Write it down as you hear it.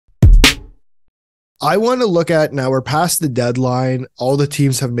I want to look at now. We're past the deadline. All the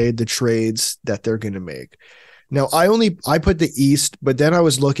teams have made the trades that they're going to make. Now, I put the East, but then I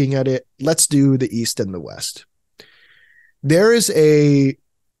was looking at it. Let's do the East and the West. There is a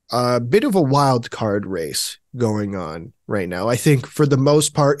bit of a wild card race going on right now. I think for the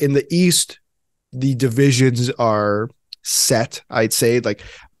most part in the East, the divisions are set. I'd say like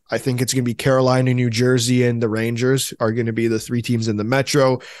I think it's going to be Carolina, New Jersey, and the Rangers are going to be the three teams in the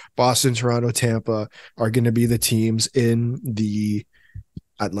Metro. Boston, Toronto, Tampa are going to be the teams in the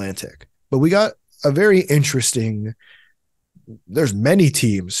Atlantic. But we got a very interesting. There's many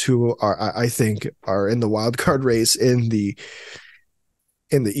teams who are, I think, are in the wild card race in the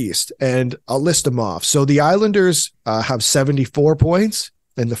East, and I'll list them off. So the Islanders have 74 points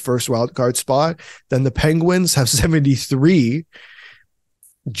in the first wild card spot. Then the Penguins have 73,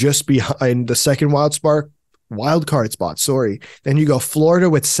 just behind the second wild card spot. Sorry. Then you go Florida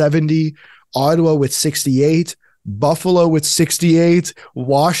with 70, Ottawa with 68, Buffalo with 68,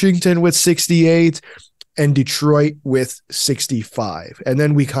 Washington with 68, and Detroit with 65. And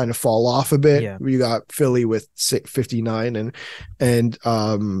then we kind of fall off a bit. Yeah. We got Philly with 59 and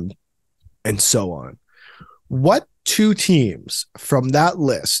so on. What two teams from that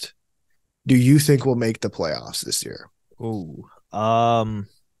list do you think will make the playoffs this year? Ooh.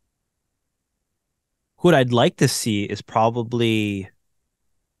 Who I'd like to see is probably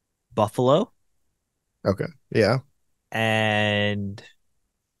Buffalo. Okay. Yeah. And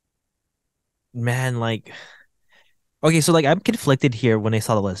man, like, okay, so like I'm conflicted here when I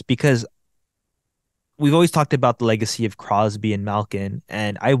saw the list because we've always talked about the legacy of Crosby and Malkin,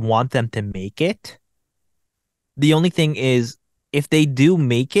 and I want them to make it. The only thing is, if they do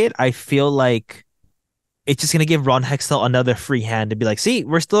make it, I feel like it's just gonna give Ron Hextall another free hand to be like, see,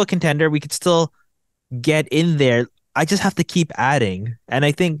 we're still a contender. We could still get in there. I just have to keep adding. And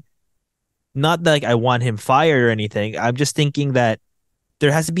I think not that like I want him fired or anything. I'm just thinking that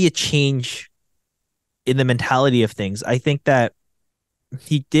there has to be a change in the mentality of things. I think that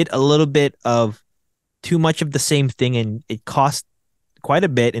he did a little bit of too much of the same thing, and it cost quite a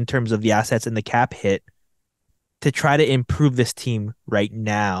bit in terms of the assets and the cap hit to try to improve this team right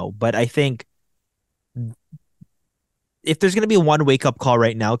now. But I think if there's going to be one wake-up call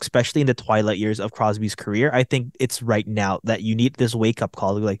right now, especially in the twilight years of Crosby's career, I think it's right now that you need this wake-up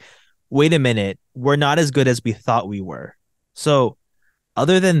call to be like, wait a minute, we're not as good as we thought we were. So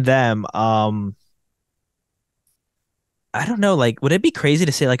other than them, I don't know, like, would it be crazy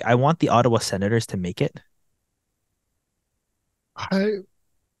to say, like, I want the Ottawa Senators to make it? I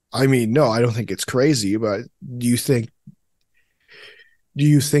mean, no, I don't think it's crazy, but do you think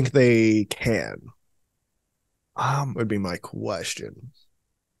they can? Would be my question.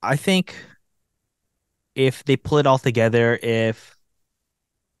 I think if they pull it all together,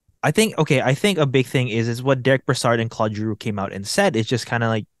 I think a big thing is what Derek Brassard and Claude Giroux came out and said. It's just kind of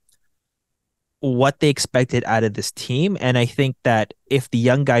like what they expected out of this team. And I think that if the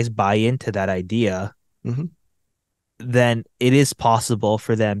young guys buy into that idea, then it is possible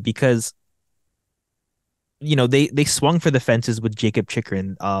for them because, you know, they swung for the fences with Jacob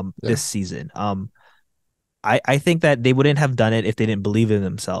Chikrin this season. I think that they wouldn't have done it if they didn't believe in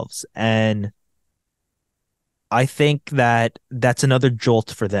themselves. And I think that that's another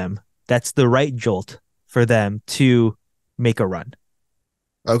jolt for them. That's the right jolt for them to make a run.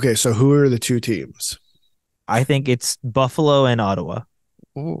 Okay, so who are the two teams? I think it's Buffalo and Ottawa.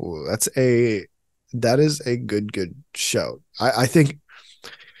 Oh, that is a good shout. I think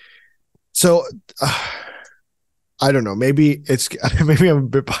so. I don't know. Maybe I'm a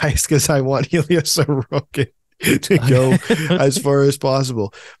bit biased because I want Ilya Sorokin to go as far as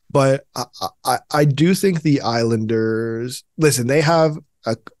possible. But I do think the Islanders, listen, they have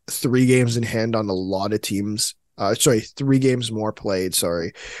 3 games in hand on a lot of teams. 3 games more played,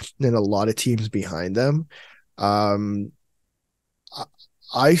 than a lot of teams behind them. I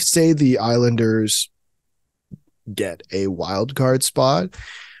say the Islanders get a wild card spot.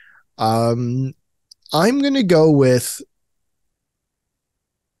 I'm gonna go with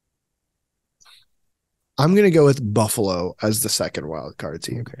Buffalo as the second wild card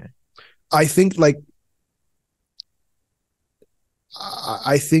team. Okay. I think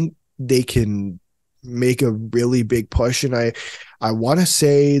I think they can make a really big push, and I want to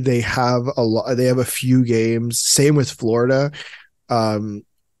say they have a few games. Same with Florida,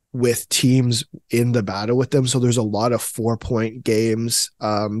 with teams in the battle with them. So there's a lot of 4-point games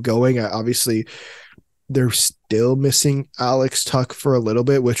going. Obviously, they're still missing Alex Tuch for a little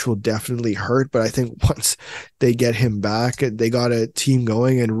bit, which will definitely hurt. But I think once they get him back, they got a team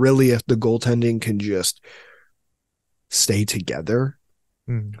going. And really, if the goaltending can just stay together,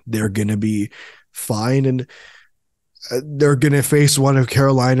 they're going to be fine. And they're going to face one of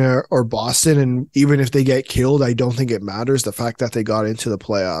Carolina or Boston. And even if they get killed, I don't think it matters. The fact that they got into the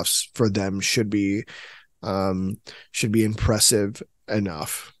playoffs for them should be impressive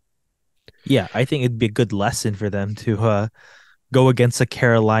enough. Yeah, I think it'd be a good lesson for them to go against a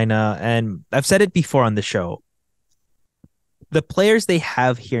Carolina. And I've said it before on the show. The players they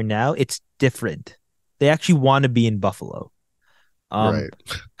have here now, it's different. They actually want to be in Buffalo. Right.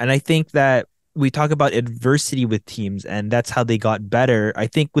 And I think that we talk about adversity with teams, and that's how they got better. I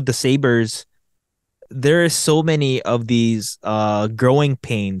think with the Sabres, there are so many of these growing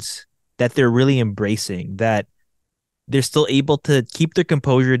pains that they're really embracing, that they're still able to keep their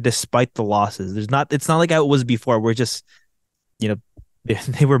composure despite the losses. It's not like how it was before, where just, you know,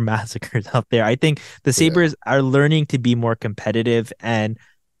 they were massacred out there. I think the Sabres are learning to be more competitive, and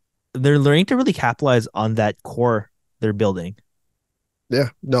they're learning to really capitalize on that core they're building. Yeah,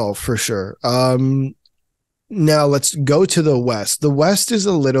 no, for sure. Now let's go to the West. The West is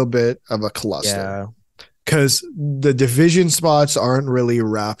a little bit of a cluster because the division spots aren't really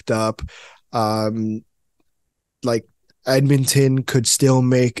wrapped up. Like Edmonton could still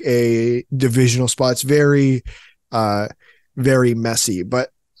make a divisional spots very, very messy,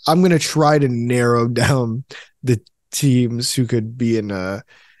 but I'm going to try to narrow down the teams who could be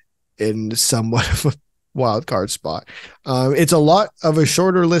in somewhat of a wild card spot. It's a lot of a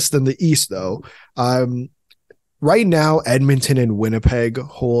shorter list than the East, though. Right now, Edmonton and Winnipeg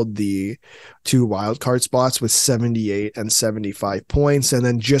hold the 2 wild card spots with 78 and 75 points, and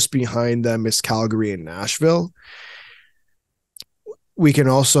then just behind them is Calgary and Nashville. We can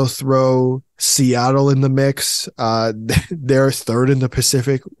also throw Seattle in the mix. They're third in the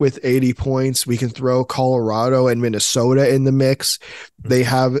Pacific with 80 points. We can throw Colorado and Minnesota in the mix. They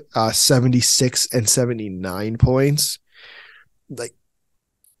have 76 and 79 points. Like,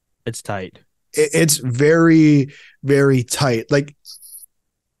 it's tight. It's very, very tight. Like,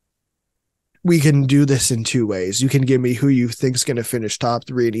 we can do this in 2 ways. You can give me who you think is going to finish top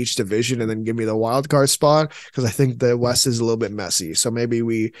 3 in each division, and then give me the wild card spot, because I think the West is a little bit messy. So maybe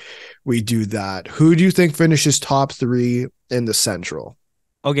we do that. Who do you think finishes top 3 in the Central?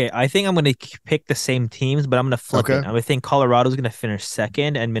 Okay, I think I'm going to pick the same teams, but I'm going to flip it. I think Colorado's going to finish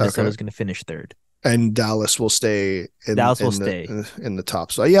second, and Minnesota's going to finish third. And Dallas will stay in the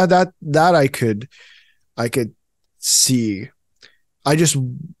top. So yeah, that I could see.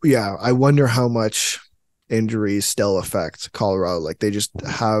 I wonder how much injuries still affect Colorado. Like, they just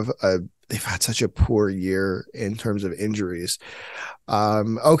they've had such a poor year in terms of injuries.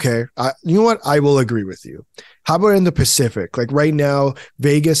 Okay. You know what? I will agree with you. How about in the Pacific? Like, right now,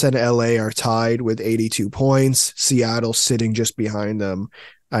 Vegas and LA are tied with 82 points. Seattle sitting just behind them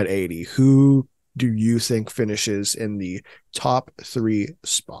at 80. Who do you think finishes in the top 3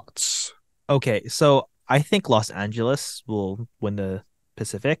 spots? Okay. So I think Los Angeles will win the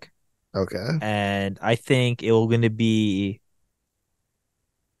Pacific. Okay. And I think it will going to be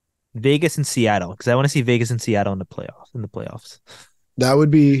Vegas and Seattle, because I want to see Vegas and Seattle in the playoffs. That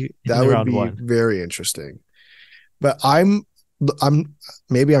would be very interesting. But I'm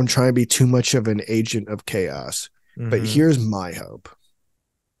maybe I'm trying to be too much of an agent of chaos. But here's my hope.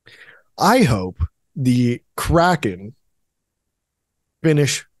 I hope the Kraken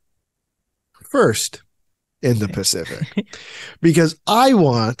finish first in the Pacific, because I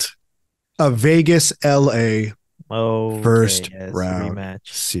want a Vegas LA first round rematch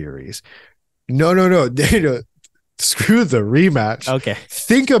series. No. Screw the rematch. Okay.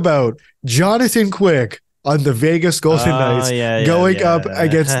 Think about Jonathan Quick on the Vegas Golden Knights going up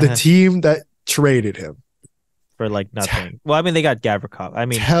against the team that traded him for like nothing. Well, I mean, they got Gavrikov. I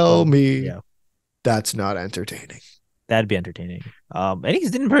mean, tell me that's not entertaining. That'd be entertaining. And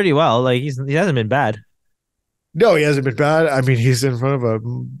he's doing pretty well. Like, he hasn't been bad. No, he hasn't been bad. I mean, he's in front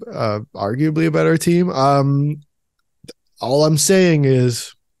of arguably a better team. All I'm saying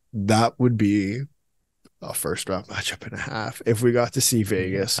is that would be a first round matchup and a half if we got to see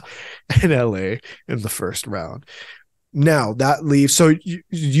Vegas and LA in the first round. Now that leaves. So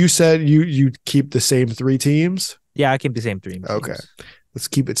you said you keep the same 3 teams? Yeah, I keep the same 3 teams. Okay, let's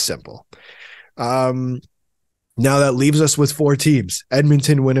keep it simple. Now that leaves us with 4 teams: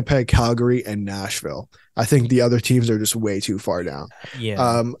 Edmonton, Winnipeg, Calgary, and Nashville. I think the other teams are just way too far down.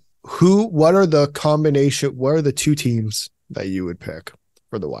 Yeah. What are the 2 teams that you would pick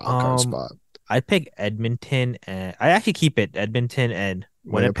for the wild card spot? I'd pick Edmonton, and I actually keep it Edmonton and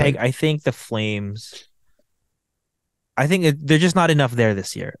Winnipeg. I think the Flames, they're just not enough there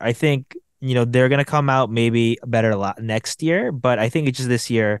this year. I think, they're going to come out maybe better next year, but I think it's just this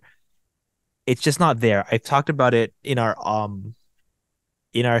year, it's just not there. I've talked about it in our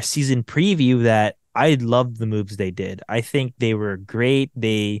in our season preview that I loved the moves they did. I think they were great.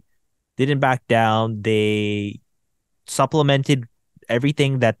 They didn't back down. They supplemented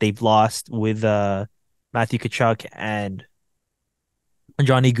everything that they've lost with Matthew Kachuk and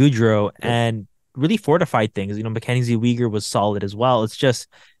Johnny Goudreau and really fortified things. Mackenzie Weegar was solid as well. It's just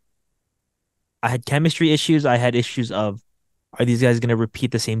I had chemistry issues. I had issues of are these guys going to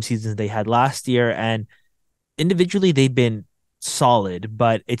repeat the same seasons they had last year? And individually, they've been solid,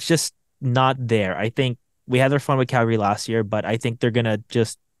 but it's just not there. I think we had their fun with Calgary last year, but I think they're going to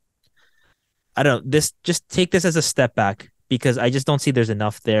just, I don't know, just take this as a step back because I just don't see there's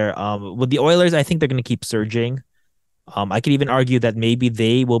enough there. With the Oilers, I think they're going to keep surging. I could even argue that maybe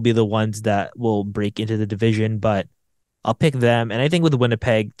they will be the ones that will break into the division, but I'll pick them. And I think with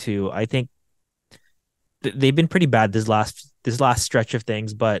Winnipeg too, I think they've been pretty bad this last stretch of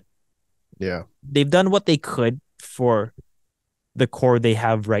things, but Yeah. they've done what they could for the core they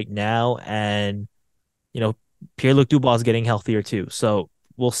have right now, and Pierre-Luc Dubois is getting healthier too, so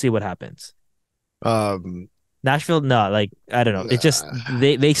we'll see what happens. Um, Nashville, no, like I don't know. It just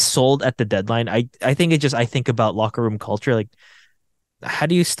they sold at the deadline. I think I think about locker room culture. Like, how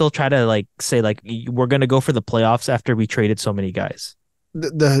do you still try to like say like we're gonna go for the playoffs after we traded so many guys?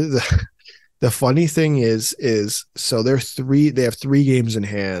 the funny thing is so they have 3 games in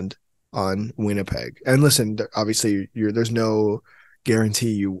hand on Winnipeg. And listen, obviously there's no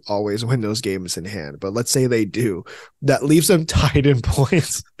guarantee you always win those games in hand, but let's say they do. That leaves them tied in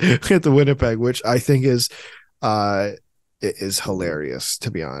points at the Winnipeg, which I think is hilarious,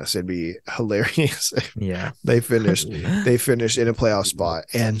 to be honest. It'd be hilarious if Yeah. they finished in a playoff spot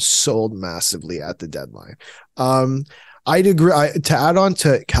and sold massively at the deadline. I'd agree. To add on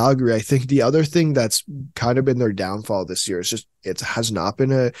to Calgary, I think the other thing that's kind of been their downfall this year is just it has not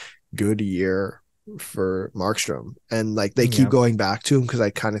been a good year for Markstrom. And like they keep going back to him because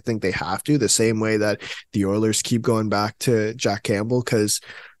I kind of think they have to, the same way that the Oilers keep going back to Jack Campbell because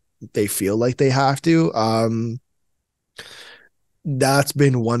they feel like they have to. That's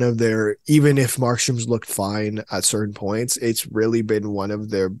been one of their, even if Markstrom's looked fine at certain points, it's really been one of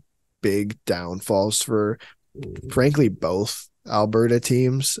their big downfalls for frankly both Alberta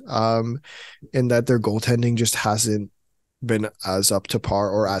teams, in that their goaltending just hasn't been as up to par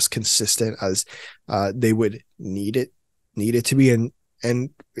or as consistent as they would need it to be. And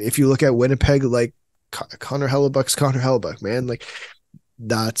if you look at Winnipeg, like Connor Hellebuyck, man, like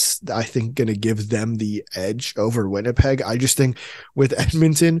that's, I think, going to give them the edge over Winnipeg. I just think with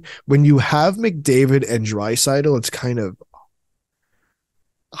Edmonton, when you have McDavid and Draisaitl, it's kind of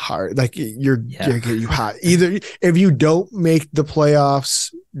hard. Like you have either, if you don't make the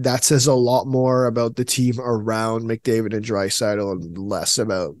playoffs, that says a lot more about the team around McDavid and Draisaitl and less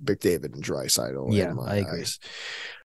about McDavid and Draisaitl. Yeah, in my I agree. eyes.